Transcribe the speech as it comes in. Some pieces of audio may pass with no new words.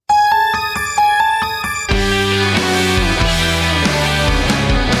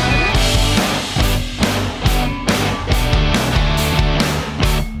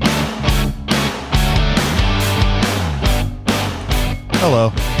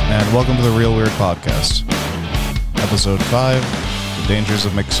and welcome to the Real Weird Podcast, Episode 5, The Dangers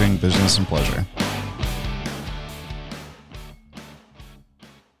of Mixing Business and Pleasure.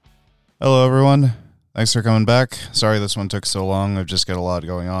 Hello, everyone. Thanks for coming back. Sorry this one took so long. I've just got a lot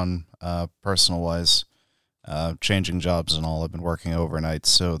going on, personal-wise, changing jobs and all. I've been working overnight,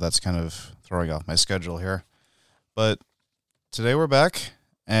 so that's kind of throwing off my schedule here. But today we're back,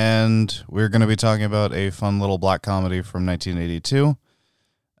 and we're going to be talking about a fun little black comedy from 1982.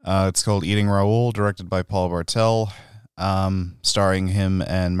 It's called EATING RAOUL, directed by Paul Bartel, starring him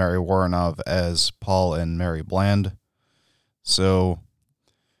and Mary Woronov as Paul and Mary Bland. So,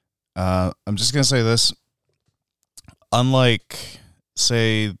 I'm just going to say this. Unlike,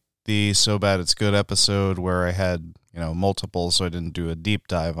 say, the So Bad It's Good episode where I had, multiple, so I didn't do a deep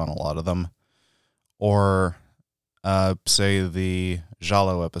dive on a lot of them, or, say, the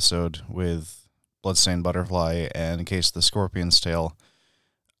Giallo episode with Bloodstained Butterfly and Case of the Scorpion's Tail,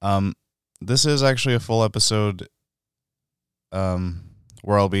 this is actually a full episode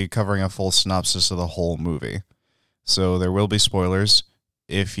where I'll be covering a full synopsis of the whole movie. So there will be spoilers.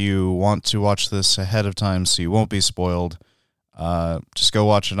 If you want to watch this ahead of time so you won't be spoiled, just go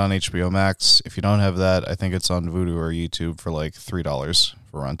watch it on HBO Max. If you don't have that, I think it's on Vudu or YouTube for like $3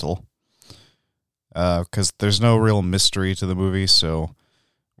 for rental. Because there's no real mystery to the movie, so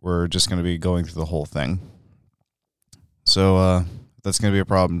we're just going to be going through the whole thing. So, that's going to be a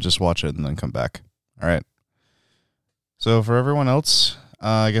problem. Just watch it and then come back. All right. So for everyone else,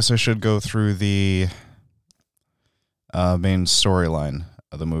 I guess I should go through the main storyline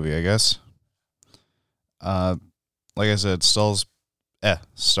of the movie, I guess. Like I said, stars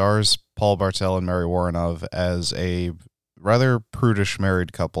Paul Bartel and Mary Woronov as a rather prudish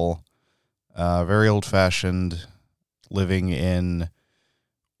married couple, very old-fashioned, living in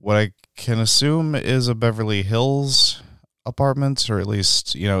what I can assume is a Beverly Hills apartments, or at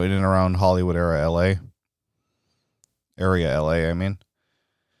least, in and around Hollywood area LA, I mean.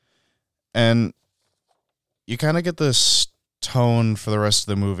 And you kind of get this tone for the rest of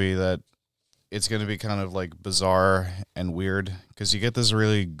the movie that it's going to be kind of like bizarre and weird, because you get this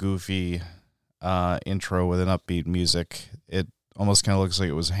really goofy intro with an upbeat music. It almost kind of looks like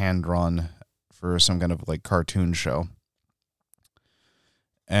it was hand-drawn for some kind of like cartoon show.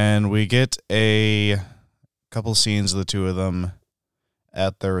 And we get a couple scenes of the two of them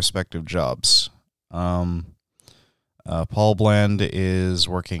at their respective jobs. Paul Bland is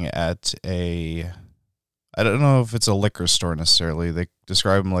working at I don't know if it's a liquor store necessarily. They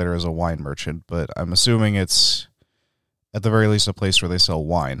describe him later as a wine merchant, but I'm assuming it's at the very least a place where they sell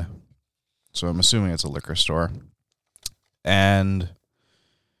wine. So I'm assuming it's a liquor store. And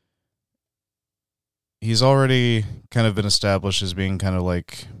he's already kind of been established as being kind of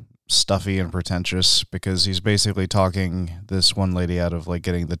like stuffy and pretentious, because he's basically talking this one lady out of like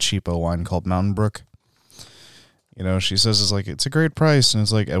getting the cheapo wine called Mountain Brook. She says it's a great price, and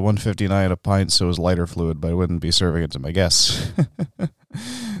it's like at $1.59 a pint, so is lighter fluid, but I wouldn't be serving it to my guests.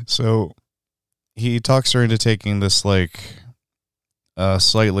 So he talks her into taking this like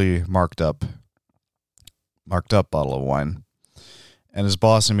slightly marked up bottle of wine, and his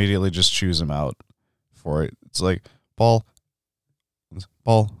boss immediately just chews him out for it. It's like, Paul,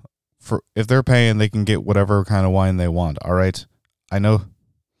 if they're paying, they can get whatever kind of wine they want. All right, I know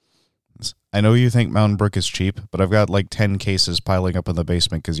you think Mountain Brook is cheap, but I've got like 10 cases piling up in the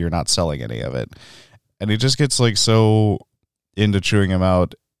basement because you're not selling any of it. And he just gets like so into chewing him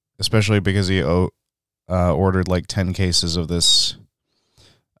out, especially because he ordered like 10 cases of this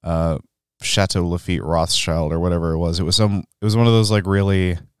Chateau Lafite Rothschild or whatever it was. It was one of those like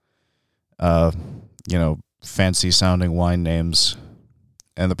really fancy sounding wine names.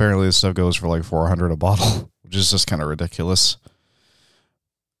 And apparently this stuff goes for like $400 a bottle, which is just kind of ridiculous.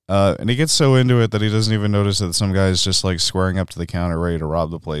 And he gets so into it that he doesn't even notice that some guy's just like squaring up to the counter ready to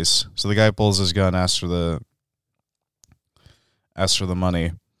rob the place. So the guy pulls his gun, asks for the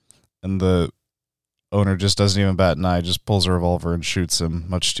money, and the owner just doesn't even bat an eye, just pulls a revolver and shoots him,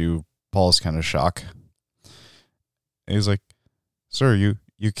 much to Paul's kind of shock. And he's like, "Sir, you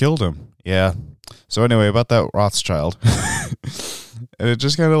killed him." Yeah. So anyway, about that Rothschild. And it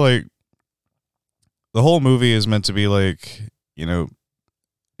just kind of like, the whole movie is meant to be like,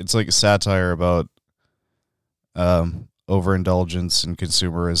 it's like a satire about overindulgence and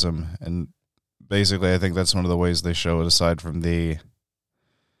consumerism. And basically, I think that's one of the ways they show it, aside from they're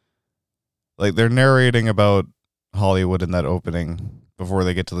narrating about Hollywood in that opening before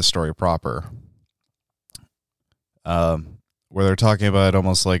they get to the story proper. Where they're talking about it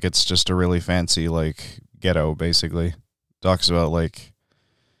almost like it's just a really fancy, like, ghetto, basically. Talks about, like,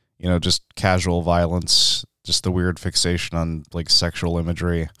 just casual violence just the weird fixation on like sexual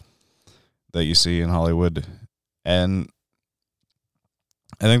imagery that you see in Hollywood. And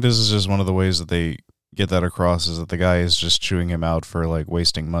I think this is just one of the ways that they get that across, is that the guy is just chewing him out for like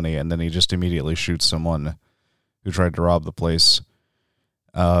wasting money, and then he just immediately shoots someone who tried to rob the place,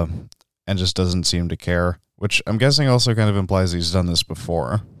 and just doesn't seem to care, which I'm guessing also kind of implies he's done this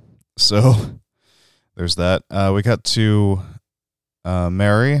before. So there's that. We got to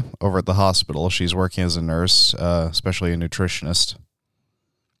Mary over at the hospital. She's working as a nurse, especially a nutritionist.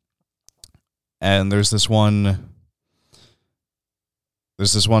 And there's this one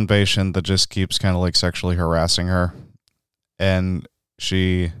patient that just keeps kind of like sexually harassing her. And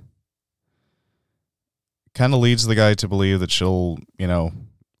she kind of leads the guy to believe that she'll,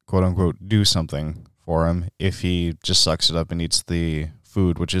 quote unquote, do something for him if he just sucks it up and eats the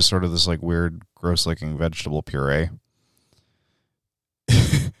food, which is sort of this like weird, gross looking vegetable puree.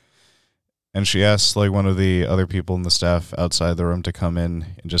 And she asks like one of the other people in the staff outside the room to come in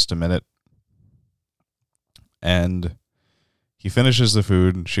just a minute. And he finishes the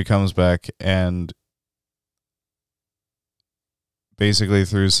food. She comes back and basically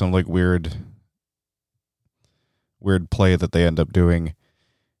through some like weird play that they end up doing,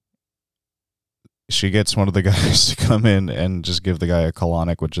 she gets one of the guys to come in and just give the guy a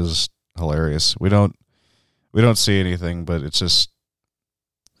colonic, which is hilarious. We don't see anything, but it's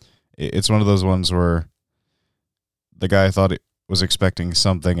one of those ones where the guy thought it was expecting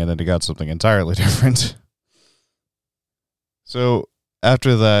something and then he got something entirely different. So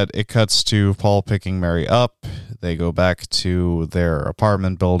after that, it cuts to Paul picking Mary up. They go back to their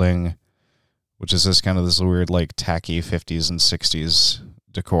apartment building, which is this weird, like, tacky 50s and 60s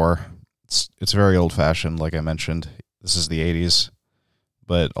decor. It's very old-fashioned, like I mentioned. This is the 80s,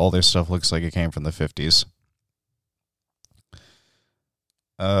 but all their stuff looks like it came from the 50s.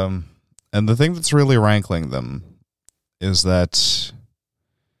 And the thing that's really rankling them is that,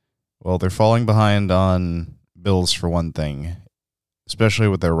 well, they're falling behind on bills for one thing, especially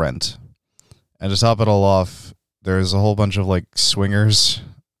with their rent. And to top it all off, there's a whole bunch of like swingers.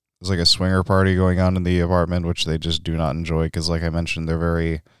 There's like a swinger party going on in the apartment, which they just do not enjoy because, like I mentioned, they're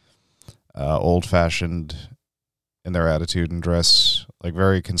very old-fashioned in their attitude and dress, like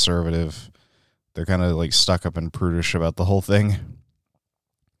very conservative. They're kind of like stuck up and prudish about the whole thing,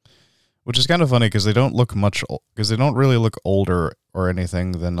 which is kind of funny because they don't really look older or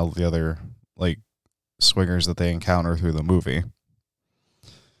anything than all the other like swingers that they encounter through the movie.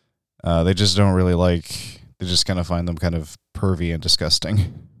 They just don't really they just kind of find them kind of pervy and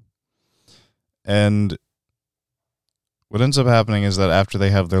disgusting. And what ends up happening is that after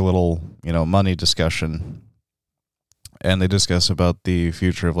they have their little, money discussion, and they discuss about the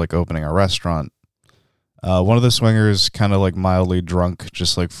future of like opening a restaurant, one of the swingers, kind of like mildly drunk,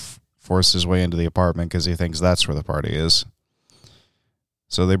 just like forces his way into the apartment because he thinks that's where the party is.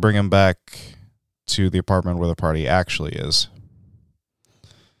 So they bring him back to the apartment where the party actually is.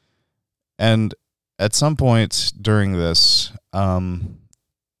 And at some point during this,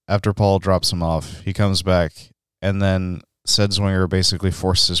 after Paul drops him off, he comes back, and then said swinger basically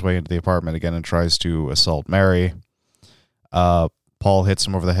forces his way into the apartment again and tries to assault Mary. Paul hits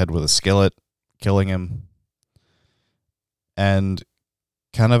him over the head with a skillet, killing him. And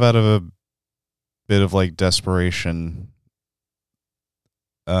kind of out of a bit of like desperation,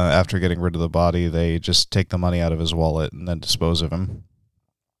 after getting rid of the body, they just take the money out of his wallet and then dispose of him.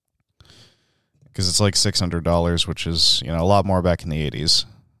 Because it's like $600, which is, a lot more back in the 80s.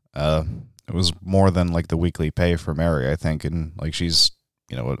 It was more than like the weekly pay for Mary, I think. And like she's,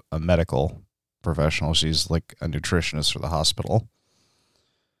 a medical professional. She's like a nutritionist for the hospital.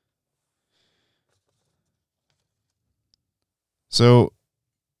 So,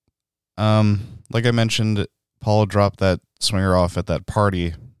 like I mentioned, Paul dropped that swinger off at that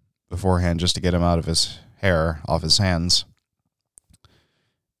party beforehand just to get him out of his hair, off his hands.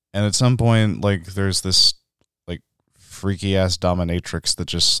 And at some point, like, there's this, like, freaky-ass dominatrix that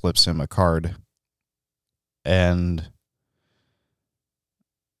just slips him a card. And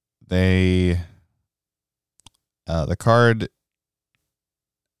the card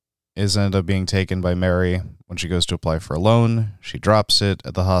ended up being taken by Mary when she goes to apply for a loan. She drops it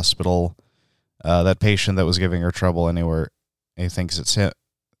at the hospital. That patient that was giving her trouble anywhere, he thinks it's him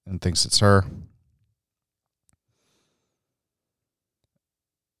and thinks it's her.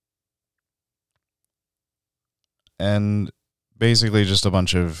 And basically just a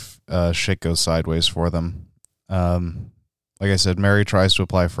bunch of shit goes sideways for them. Like I said, Mary tries to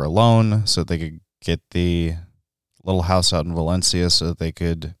apply for a loan so that they could get the little house out in Valencia so that they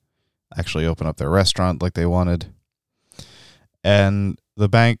could actually open up their restaurant like they wanted. And the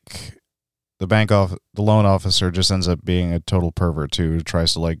bank the loan officer just ends up being a total pervert too, who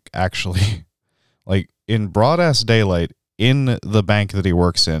tries to like actually like in broad ass daylight in the bank that he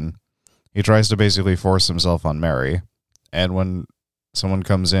works in, he tries to basically force himself on Mary. And when someone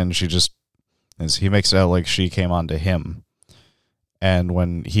comes in, he makes it out like she came on to him. And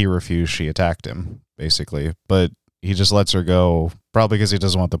when he refused, she attacked him, basically. But he just lets her go, probably because he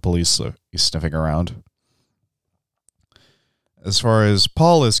doesn't want the police sniffing around. As far as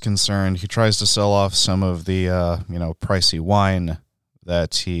Paul is concerned, he tries to sell off some of the, pricey wine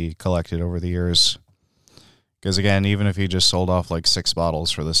that he collected over the years. Because again, even if he just sold off like 6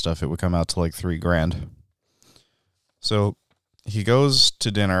 bottles for this stuff, it would come out to like $3,000. So he goes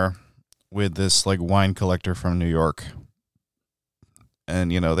to dinner with this like wine collector from New York.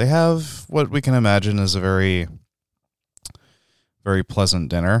 And, they have what we can imagine is a very, very pleasant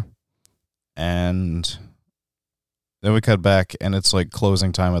dinner. And then we cut back, and it's like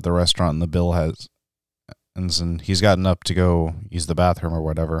closing time at the restaurant, and the bill and he's gotten up to go use the bathroom or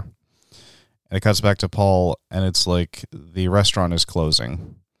whatever. And it cuts back to Paul, and it's like the restaurant is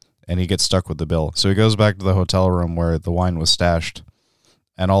closing, and he gets stuck with the bill. So he goes back to the hotel room where the wine was stashed,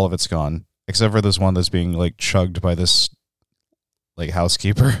 and all of it's gone, except for this one that's being like chugged by this like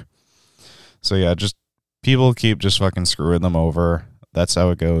housekeeper. So yeah, just people keep just fucking screwing them over. That's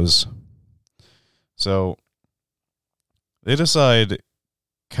how it goes. So they decide,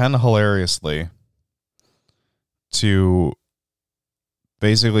 kind of hilariously, to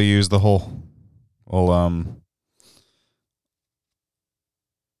basically use the whole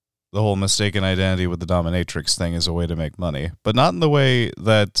mistaken identity with the dominatrix thing as a way to make money, but not in the way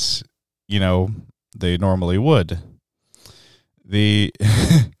that, they normally would. Their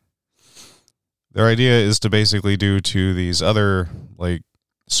idea is to basically do to these other, like,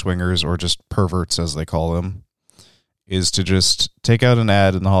 swingers, or just perverts as they call them, is to just take out an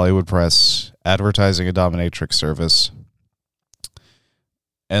ad in the Hollywood press advertising a dominatrix service,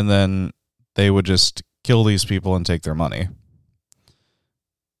 and then they would just kill these people and take their money.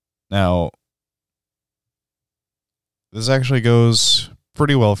 Now, this actually goes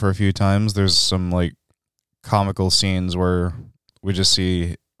pretty well for a few times. There's some like comical scenes where we just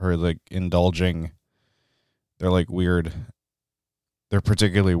see her like indulging their like their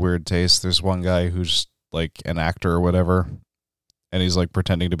particularly weird taste. There's one guy who's like an actor or whatever, and he's like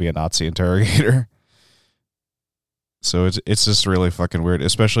pretending to be a Nazi interrogator. So it's just really fucking weird,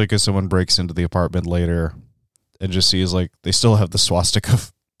 especially because someone breaks into the apartment later and just sees like they still have the swastika,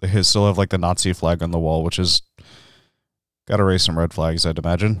 they still have like the Nazi flag on the wall, which is gotta raise some red flags, I'd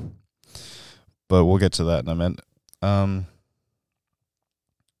imagine. But we'll get to that in a minute.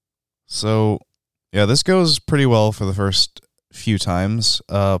 So yeah, this goes pretty well for the first few times.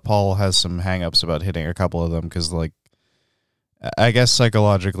 Paul has some hang-ups about hitting a couple of them because, like, I guess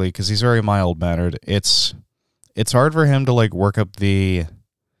psychologically, because he's very mild-mannered, it's hard for him to like work up the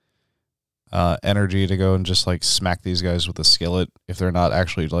energy to go and just like smack these guys with a skillet if they're not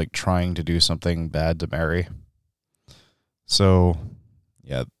actually like trying to do something bad to Mary. So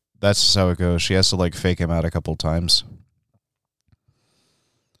yeah, that's just how it goes. She has to like fake him out a couple times.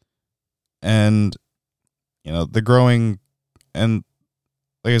 And the growing, and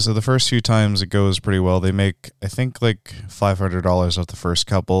like I said, the first few times it goes pretty well. They make, I think, like $500 off the first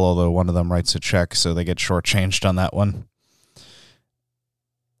couple, although one of them writes a check, so they get shortchanged on that one.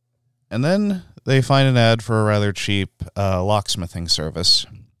 And then they find an ad for a rather cheap locksmithing service.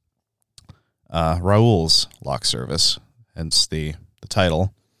 Raoul's lock service, hence the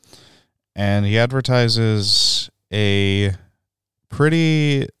title. And he advertises a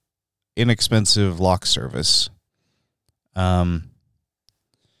pretty inexpensive lock service. But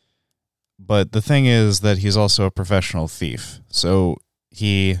the thing is that he's also a professional thief. So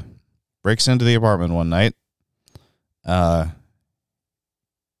he breaks into the apartment one night,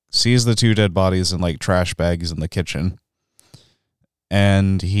 sees the 2 dead bodies in like trash bags in the kitchen,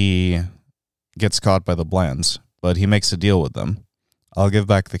 and he gets caught by the Blands, but he makes a deal with them. I'll give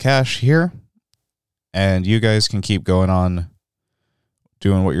back the cash here, and you guys can keep going on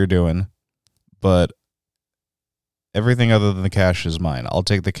doing what you're doing, but everything other than the cash is mine. I'll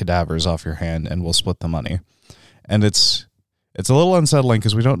take the cadavers off your hand, and we'll split the money. And it's a little unsettling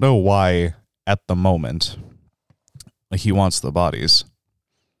because we don't know why at the moment like he wants the bodies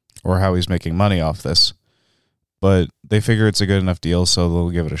or how he's making money off this. But they figure it's a good enough deal, so they'll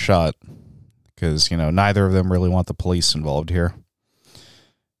give it a shot because, neither of them really want the police involved here.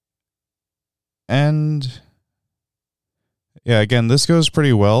 And yeah, again, this goes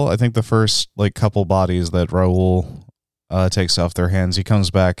pretty well. I think the first like couple bodies that Raoul takes off their hands, he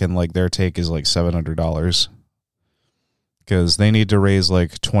comes back and like their take is like $700 because they need to raise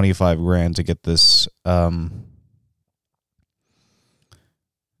like 25 grand to get this, to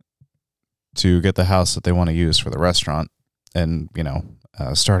get the house that they want to use for the restaurant. And,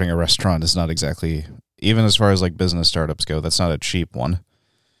 starting a restaurant is not exactly, even as far as like business startups go, that's not a cheap one.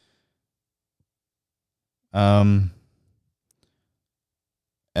 And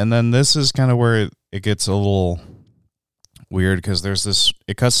then this is kind of where it gets a little weird, because there's this,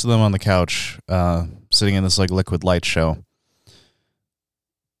 it cuts to them on the couch, sitting in this like liquid light show.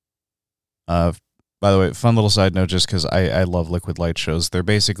 By the way, fun little side note, just because I love liquid light shows. They're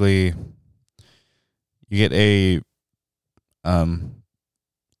basically, you get a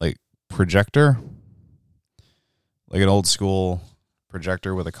like projector, like an old school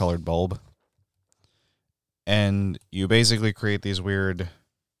projector with a colored bulb, and you basically create these weird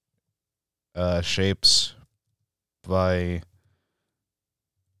shapes by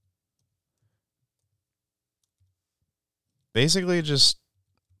basically just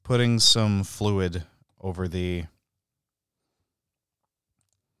putting some fluid over it.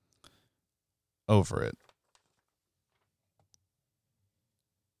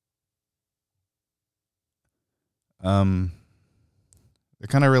 They're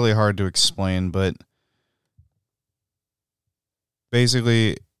kind of really hard to explain, but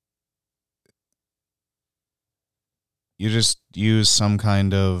basically you just use some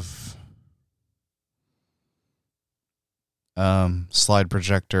kind of slide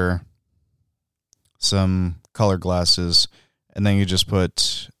projector, some color glasses, and then you just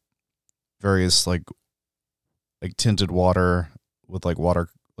put various like tinted water with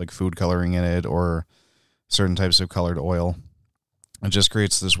like food coloring in it, or certain types of colored oil. It just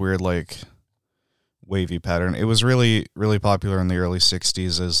creates this weird like wavy pattern. It was really, really popular in the early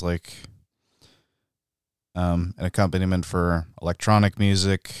 60s as like an accompaniment for electronic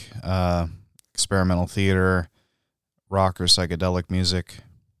music, experimental theater, rock or psychedelic music.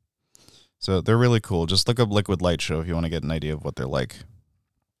 So they're really cool. Just look up Liquid Light Show if you want to get an idea of what they're like.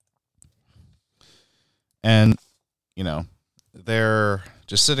 And, they're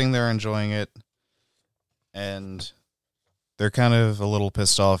just sitting there enjoying it, and they're kind of a little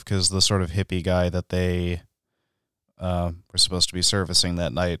pissed off because the sort of hippie guy that they were supposed to be servicing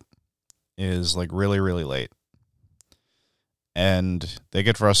that night is like really, really late. And they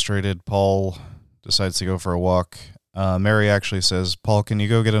get frustrated. Paul decides to go for a walk. Mary actually says, "Paul, can you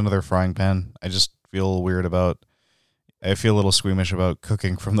go get another frying pan? I just feel a little squeamish about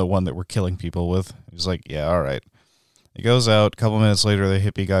cooking from the one that we're killing people with." He's like, "Yeah, all right." He goes out. A couple minutes later, the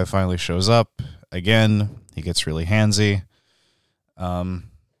hippie guy finally shows up. Again, he gets really handsy.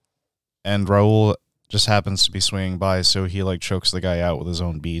 And Raoul just happens to be swinging by, so he like chokes the guy out with his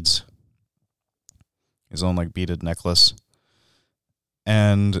own beads. His own like beaded necklace.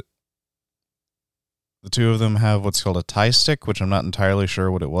 And the two of them have what's called a tie stick, which I'm not entirely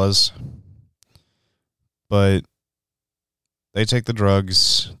sure what it was. But they take the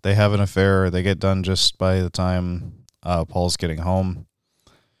drugs, they have an affair, they get done just by the time Paul's getting home.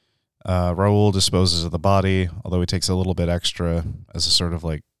 Raoul disposes of the body, although he takes a little bit extra as a sort of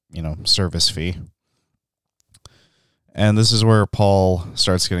like, service fee. And this is where Paul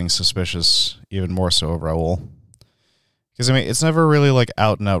starts getting suspicious, even more so of Raoul. Because, it's never really like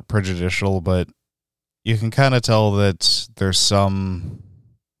out and out prejudicial, but you can kind of tell that there is some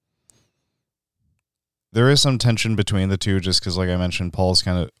tension between the two, just because, like I mentioned,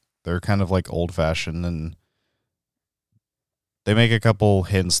 they're kind of like old fashioned, and they make a couple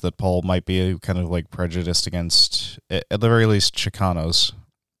hints that Paul might be kind of like prejudiced against, at the very least, Chicanos.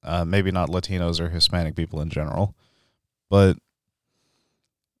 Maybe not Latinos or Hispanic people in general. But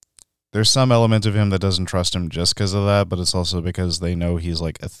there's some element of him that doesn't trust him just because of that, but it's also because they know he's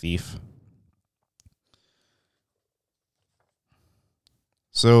like a thief.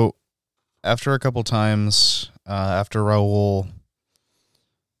 So after a couple times, after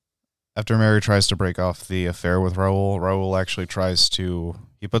Mary tries to break off the affair with Raoul actually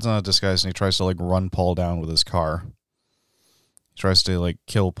he puts on a disguise and he tries to like run Paul down with his car. He tries to like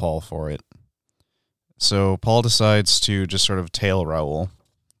kill Paul for it. So Paul decides to just sort of tail Raoul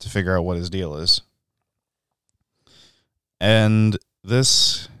to figure out what his deal is. And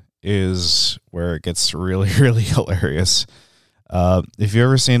this is where it gets really, really hilarious. If you've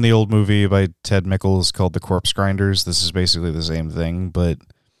ever seen the old movie by Ted Mickles called The Corpse Grinders, this is basically the same thing, but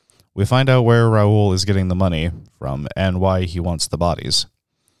we find out where Raoul is getting the money from and why he wants the bodies.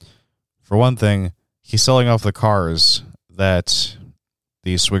 For one thing, he's selling off the cars that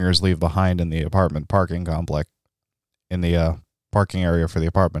the swingers leave behind in the apartment parking complex, in the parking area for the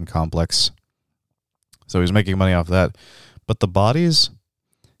apartment complex. So he's making money off that. But the bodies,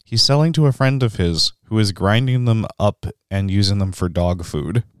 he's selling to a friend of his who is grinding them up and using them for dog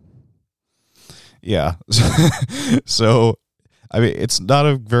food. Yeah. So, I mean, it's not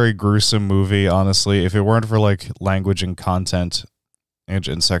a very gruesome movie, honestly. If it weren't for, like, language and content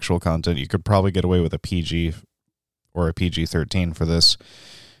and sexual content, you could probably get away with a PG or a PG-13 for this.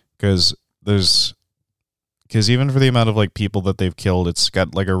 Because even for the amount of, like, people that they've killed, it's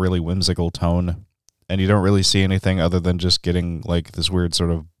got, like, a really whimsical tone. And you don't really see anything other than just getting, like, this weird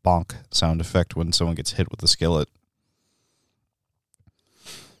sort of bonk sound effect when someone gets hit with a skillet.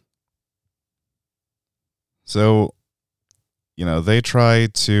 So, you know, they try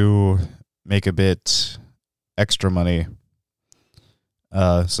to make a bit extra money.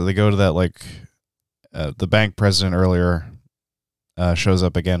 So they go to that, like, the bank president earlier shows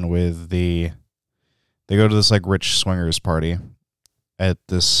up again with they go to this, like, rich swingers party at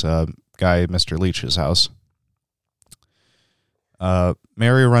this guy, Mr. Leach's house.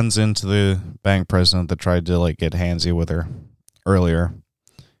 Mary runs into the bank president that tried to, like, get handsy with her earlier.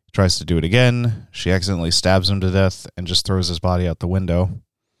 Tries to do it again. She accidentally stabs him to death and just throws his body out the window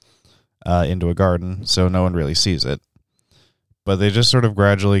into a garden, so no one really sees it. But they just sort of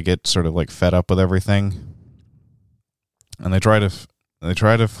gradually get sort of, like, fed up with everything, and they try to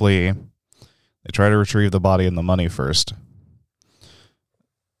flee. They try to retrieve the body and the money first,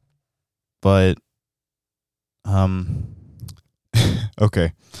 but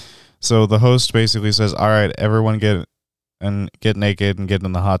okay. So the host basically says, "All right, everyone get naked and get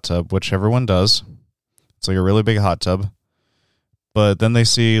in the hot tub," which everyone does. It's like a really big hot tub. But then they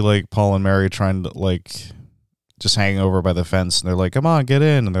see, like, Paul and Mary trying to, like, just hanging over by the fence, and they're like, "Come on, get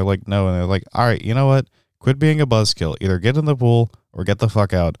in." And they're like, "No." And they're like, "All right, you know what? Quit being a buzzkill. Either get in the pool or get the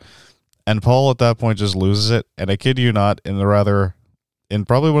fuck out." And Paul at that point just loses it. And I kid you not, in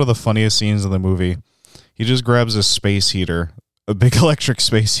probably one of the funniest scenes in the movie, he just grabs a space heater, a big electric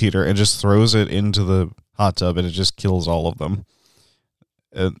space heater, and just throws it into the hot tub, and it just kills all of them.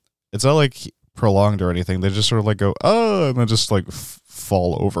 It's not like prolonged or anything. They just sort of, like, go, "Oh," and then just, like,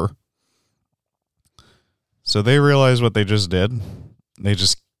 fall over. So they realize what they just did. He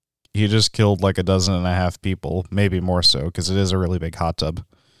just killed, like, 12.5 people, maybe more so, because it is a really big hot tub.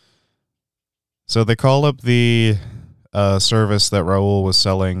 So they call up the service that Raoul was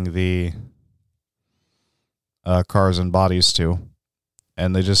selling the cars and bodies to,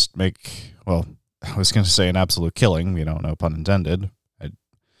 and they just make, well, I was going to say an absolute killing, no pun intended.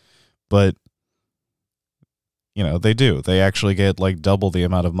 But, they do. They actually get, like,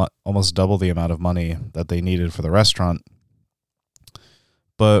 almost double the amount of money that they needed for the restaurant.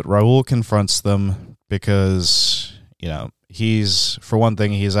 But Raoul confronts them because, for one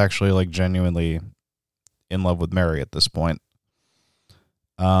thing, he's actually, like, genuinely in love with Mary at this point.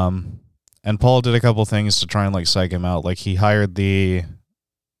 And Paul did a couple things to try and, like, psych him out. Like, he hired the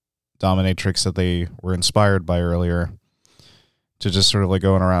dominatrix that they were inspired by earlier to just sort of, like,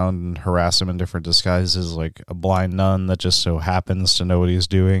 going around and harass him in different disguises, like a blind nun that just so happens to know what he's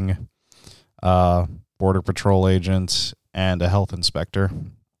doing, border patrol agent, and a health inspector.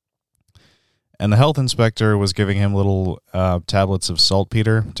 And the health inspector was giving him little tablets of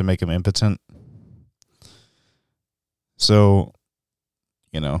saltpeter to make him impotent. So,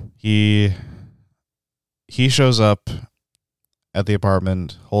 he shows up at the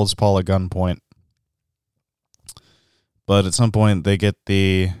apartment, holds Paul at gunpoint, but at some point they get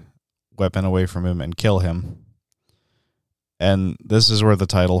the weapon away from him and kill him. And this is where the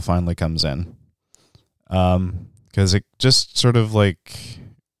title finally comes in. Because it just sort of like,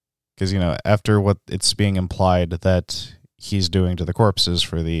 after what it's being implied that he's doing to the corpses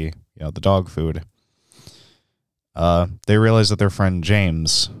for the dog food, they realize that their friend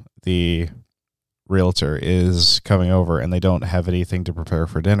James, the realtor, is coming over, and they don't have anything to prepare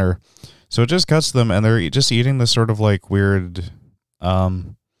for dinner. So it just cuts to them, and they're just eating this sort of, like, weird,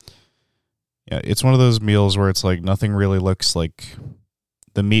 it's one of those meals where it's like nothing really looks like,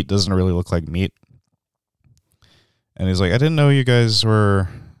 the meat doesn't really look like meat. And he's like, "I didn't know you guys were,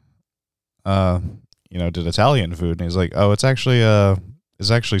 did Italian food." And he's like, "Oh, it's actually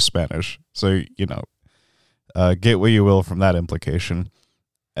Spanish." So, get what you will from that implication.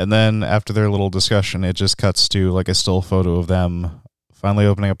 And then after their little discussion, it just cuts to, like, a still photo of them finally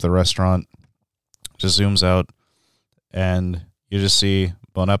opening up the restaurant. Just zooms out, and you just see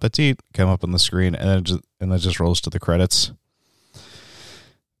 "Bon appetit" come up on the screen, and then it just rolls to the credits.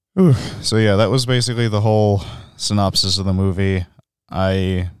 Ooh. So yeah, that was basically the whole synopsis of the movie.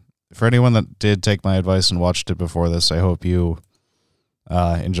 For anyone that did take my advice and watched it before this, I hope you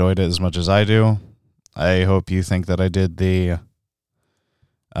enjoyed it as much as I do. I hope you think that I did the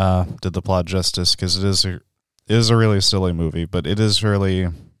plot justice, because it is a really silly movie, but it is fairly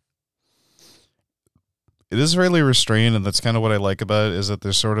it is really restrained, and that's kind of what I like about it, is that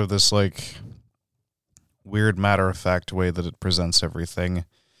there's sort of this like weird matter-of-fact way that it presents everything.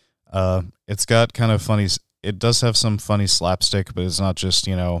 It's got kind of funny, it does have some funny slapstick, but it's not just,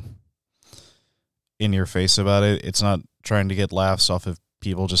 you know, in your face about it. It's not trying to get laughs off of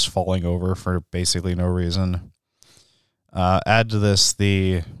people just falling over for basically no reason. Add to this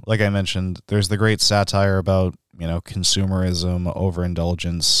like I mentioned, there's the great satire about, you know, consumerism,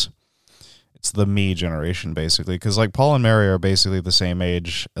 overindulgence. It's the me generation, basically, because like Paul and Mary are basically the same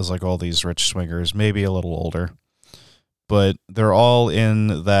age as like all these rich swingers, maybe a little older, but they're all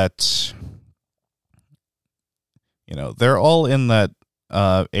in that, you know, they're all in that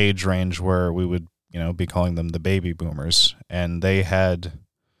age range where we would, you know, be calling them the baby boomers, and they had,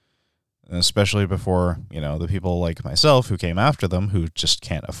 especially before, you know, the people like myself who came after them who just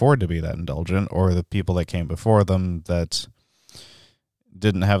can't afford to be that indulgent, or the people that came before them that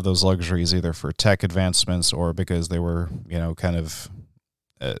didn't have those luxuries either for tech advancements or because they were, you know, kind of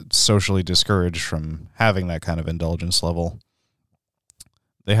socially discouraged from having that kind of indulgence level.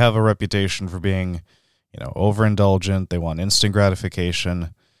 They have a reputation for being, you know, overindulgent. They want instant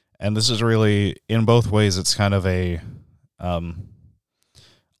gratification. And this is really, in both ways, it's kind of a,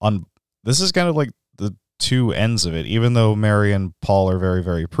 this is kind of like the two ends of it. Even though Mary and Paul are very,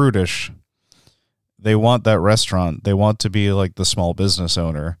 very prudish, they want that restaurant. They want to be like the small business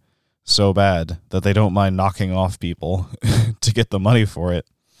owner so bad that they don't mind knocking off people to get the money for it.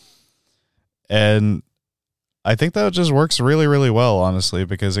 And I think that just works really, really well, honestly,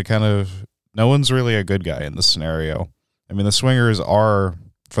 because it kind of, no one's really a good guy in this scenario. I mean, the swingers are,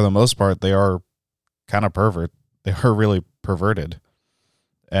 for the most part, they are kind of pervert. They are really perverted.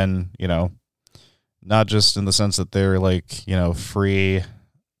 And, you know, not just in the sense that they're like, you know, free,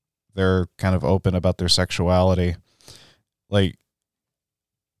 they're kind of open about their sexuality. Like,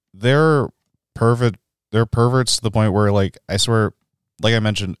 they're perverts to the point where, like, I swear, like I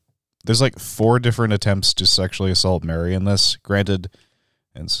mentioned, there's like 4 different attempts to sexually assault Mary in this. Granted,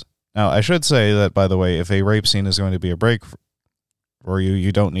 now I should say that, by the way, if a rape scene is going to be a break for you,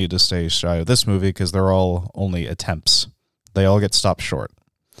 you don't need to stay shy of this movie because they're all only attempts. They all get stopped short.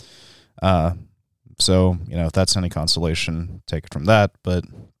 So, you know, if that's any consolation, take it from that.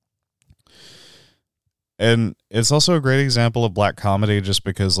 And it's also a great example of black comedy just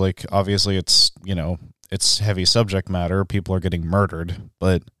because, like, obviously it's, you know, it's heavy subject matter. People are getting murdered,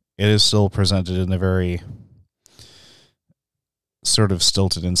 but it is still presented in a very sort of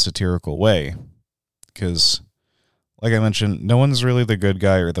stilted and satirical way. Because, like I mentioned, no one's really the good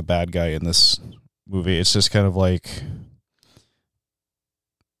guy or the bad guy in this movie. It's just kind of like,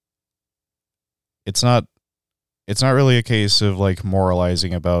 it's not really a case of like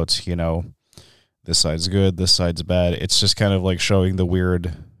moralizing about, you know, this side's good, this side's bad. It's just kind of like showing the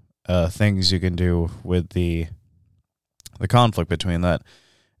weird things you can do with the conflict between that.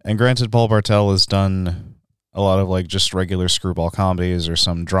 And granted, Paul Bartel has done a lot of like just regular screwball comedies or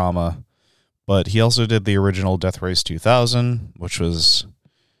some drama, but he also did the original Death Race 2000, which was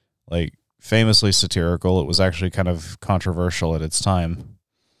like famously satirical. It was actually kind of controversial at its time.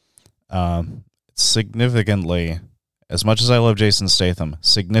 Significantly, as much as I love Jason Statham,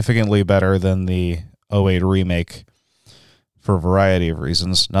 significantly better than the 2008 remake for a variety of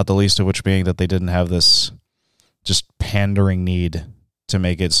reasons, not the least of which being that they didn't have this just pandering need to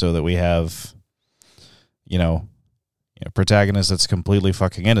make it so that we have, you know, a protagonist that's completely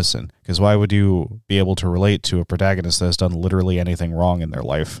fucking innocent. Because why would you be able to relate to a protagonist that has done literally anything wrong in their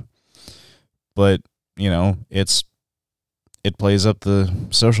life? But, you know, it plays up the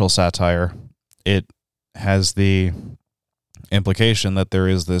social satire. It has the implication that there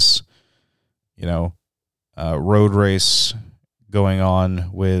is this, you know, road race going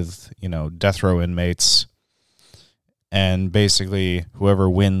on with, you know, death row inmates, and basically whoever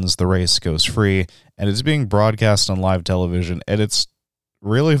wins the race goes free, and it's being broadcast on live television, and it's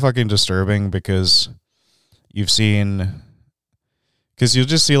really fucking disturbing because you'll just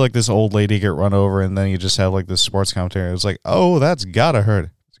see like this old lady get run over, and then you just have like this sports commentator. It's like, oh, that's gotta hurt.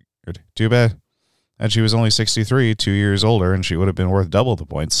 Too bad. And she was only 63, 2 years older, and she would have been worth double the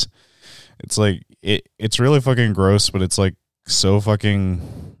points. It's like, it's really fucking gross, but it's like so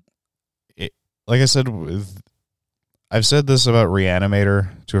fucking, like I said, I've said this about Reanimator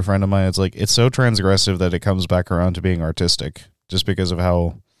to a friend of mine. It's like, it's so transgressive that it comes back around to being artistic just because of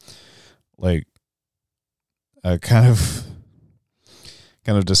how, like, kind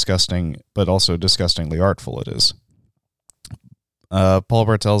of disgusting, but also disgustingly artful it is. Paul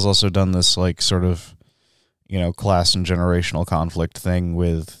Bartel's also done this, like, sort of, you know, class and generational conflict thing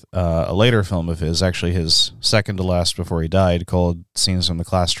with a later film of his, actually his second to last before he died, called Scenes from the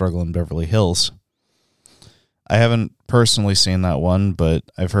Class Struggle in Beverly Hills. I haven't personally seen that one, but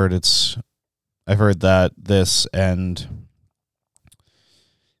I've heard that this and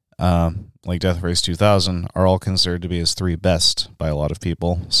like Death Race 2000 are all considered to be his 3 best by a lot of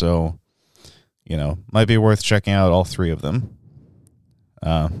people. So, might be worth checking out all 3 of them.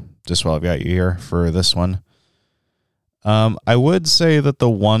 Just while I've got you here for this one. I would say that the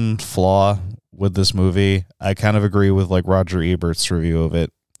one flaw with this movie, I kind of agree with like Roger Ebert's review of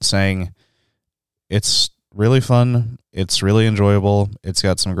it, saying it's really fun, it's really enjoyable, it's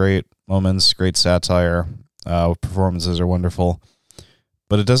got some great moments, great satire, performances are wonderful,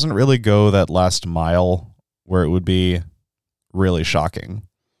 but it doesn't really go that last mile where it would be really shocking.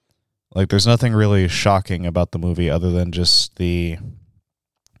 Like, there's nothing really shocking about the movie other than just the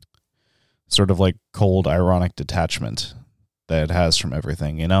sort of like cold, ironic detachment that it has from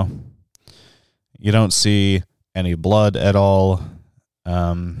everything, You don't see any blood at all.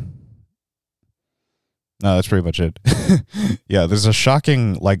 No, that's pretty much it. Yeah, there's a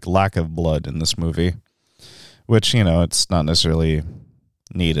shocking lack of blood in this movie, which, it's not necessarily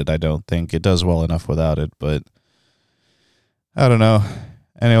needed, I don't think. It does well enough without it, but I don't know.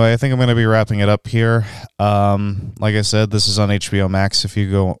 Anyway, I think I'm going to be wrapping it up here. Like I said, this is on HBO Max. If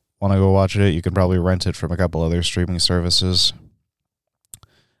you want to go watch it, you can probably rent it from a couple other streaming services.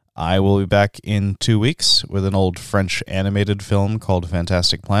 I will be back in 2 weeks with an old French animated film called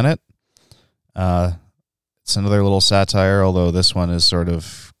Fantastic Planet. It's another little satire, although this one is sort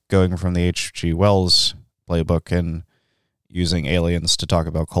of going from the H.G. Wells playbook and using aliens to talk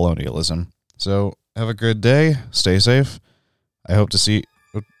about colonialism. So have a good day. Stay safe. I hope to see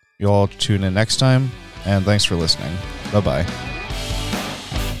you all tune in next time, and thanks for listening. Bye-bye.